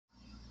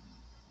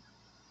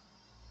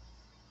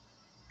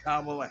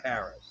Kamala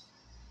Harris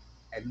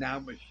and now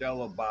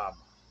Michelle Obama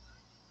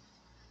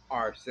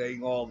are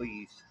saying all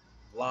these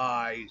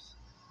lies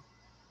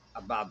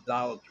about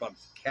Donald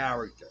Trump's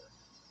character,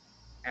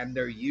 and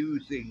they're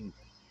using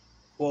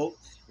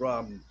quotes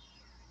from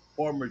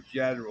former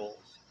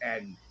generals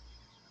and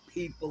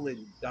people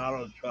in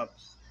Donald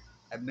Trump's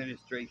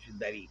administration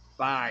that he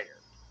fired.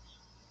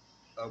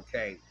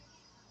 Okay,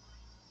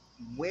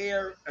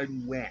 where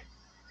and when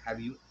have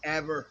you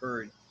ever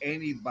heard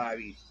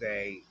anybody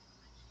say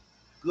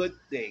good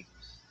things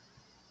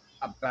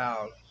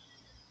about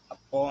a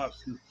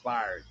boss who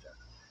fired them?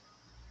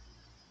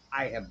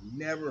 I have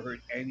never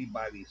heard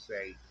anybody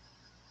say,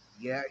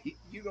 yeah,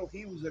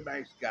 he was a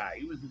nice guy.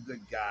 He was a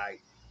good guy.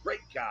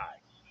 Great guy.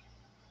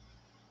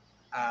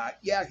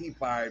 Yeah, he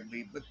fired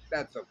me, but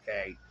that's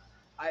okay.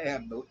 I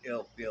have no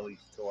ill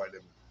feelings toward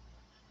him.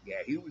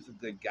 Yeah, he was a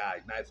good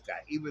guy, nice guy,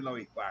 even though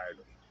he fired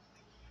me.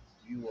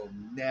 You will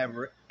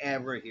never,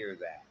 ever hear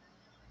that.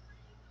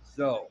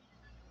 So,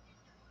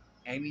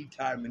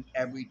 anytime and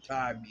every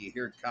time you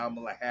hear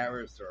Kamala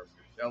Harris or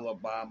Michelle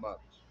Obama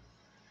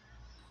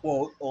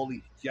quote all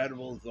these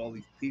generals, all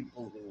these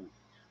people who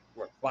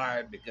were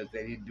fired because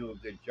they didn't do a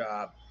good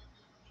job,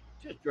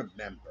 just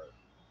remember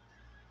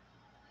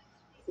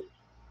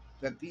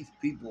that these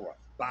people were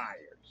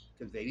fired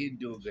because they didn't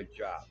do a good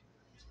job.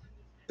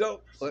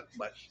 Don't put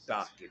much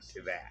stock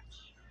into that.